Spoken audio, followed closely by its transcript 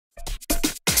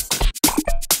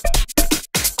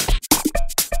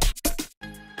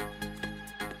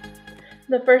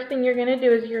The first thing you're going to do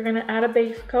is you're going to add a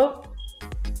base coat.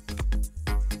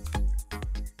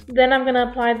 Then I'm going to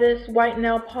apply this white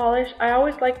nail polish. I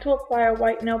always like to apply a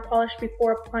white nail polish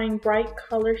before applying bright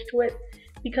colors to it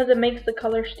because it makes the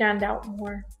color stand out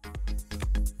more.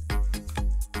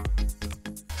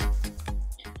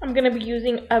 I'm going to be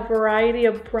using a variety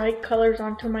of bright colors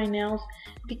onto my nails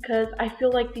because I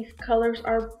feel like these colors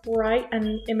are bright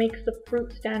and it makes the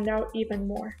fruit stand out even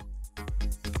more.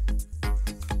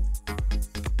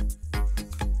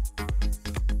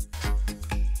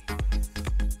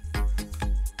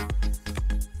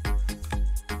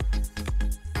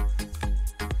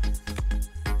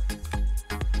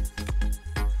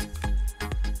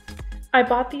 I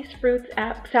bought these fruits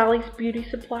at Sally's Beauty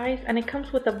Supplies and it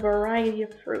comes with a variety of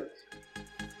fruits.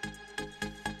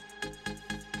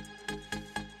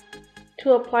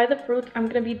 To apply the fruits, I'm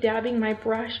going to be dabbing my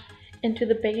brush into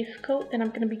the base coat, and I'm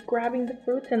going to be grabbing the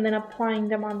fruits and then applying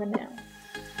them on the nail.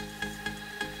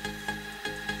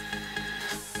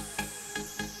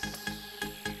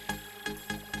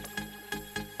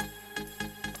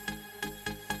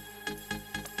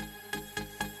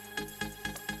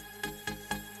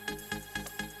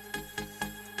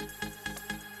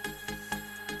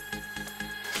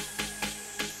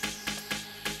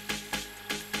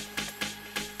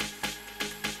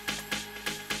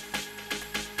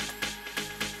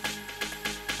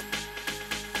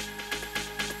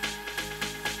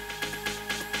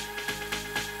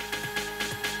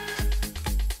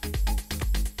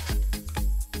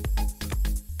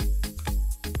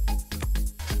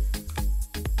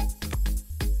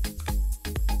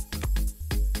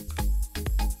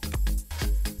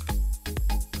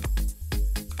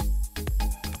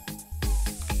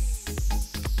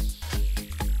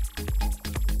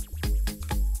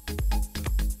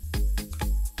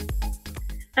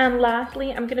 And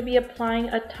lastly, I'm going to be applying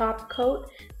a top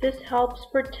coat. This helps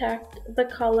protect the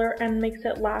color and makes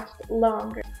it last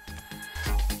longer.